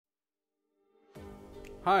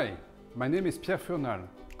Hi, my name is Pierre Furnal,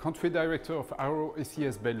 Country Director of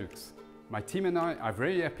organises Belux. My team and I are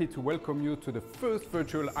very happy to welcome you to the first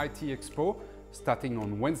Virtual IT Expo starting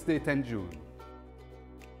on Wednesday 10 June.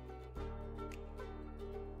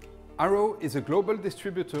 Arrow is a global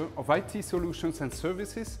distributor of IT solutions and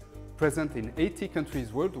services present in 80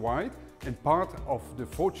 countries worldwide and part of the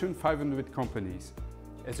Fortune 500 companies.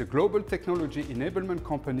 As a global technology enablement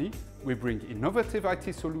company, we bring innovative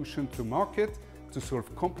IT solutions to market to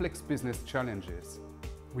solve complex business challenges.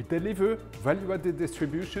 We deliver value-added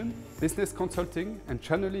distribution, business consulting and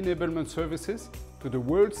channel enablement services to the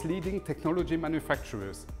world's leading technology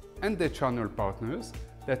manufacturers and their channel partners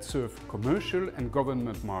that serve commercial and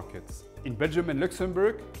government markets. In Belgium and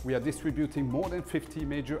Luxembourg, we are distributing more than 50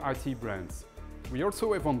 major IT brands. We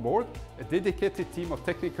also have on board a dedicated team of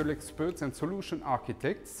technical experts and solution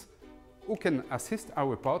architects who can assist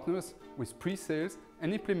our partners with pre-sales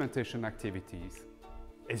and implementation activities.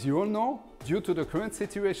 As you all know, due to the current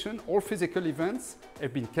situation, all physical events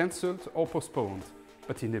have been cancelled or postponed.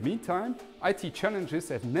 But in the meantime, IT challenges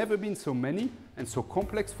have never been so many and so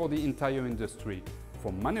complex for the entire industry,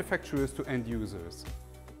 from manufacturers to end users.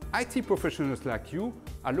 IT professionals like you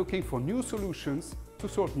are looking for new solutions to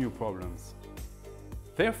solve new problems.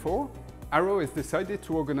 Therefore, Arrow has decided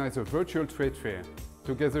to organize a virtual trade fair,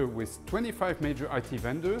 together with 25 major IT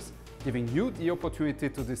vendors, giving you the opportunity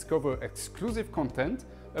to discover exclusive content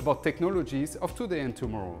about technologies of today and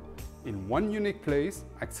tomorrow, in one unique place,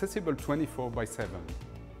 accessible 24/7.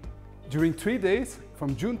 During 3 days,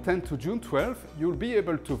 from June 10 to June 12, you'll be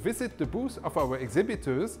able to visit the booths of our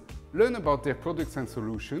exhibitors, learn about their products and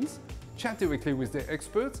solutions, chat directly with their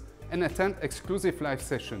experts, and attend exclusive live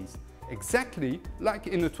sessions, exactly like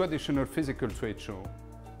in a traditional physical trade show.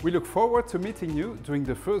 We look forward to meeting you during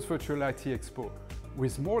the first Virtual IT Expo.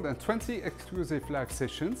 With more than 20 exclusive live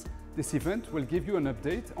sessions, this event will give you an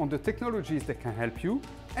update on the technologies that can help you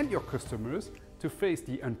and your customers to face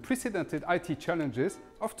the unprecedented IT challenges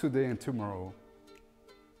of today and tomorrow.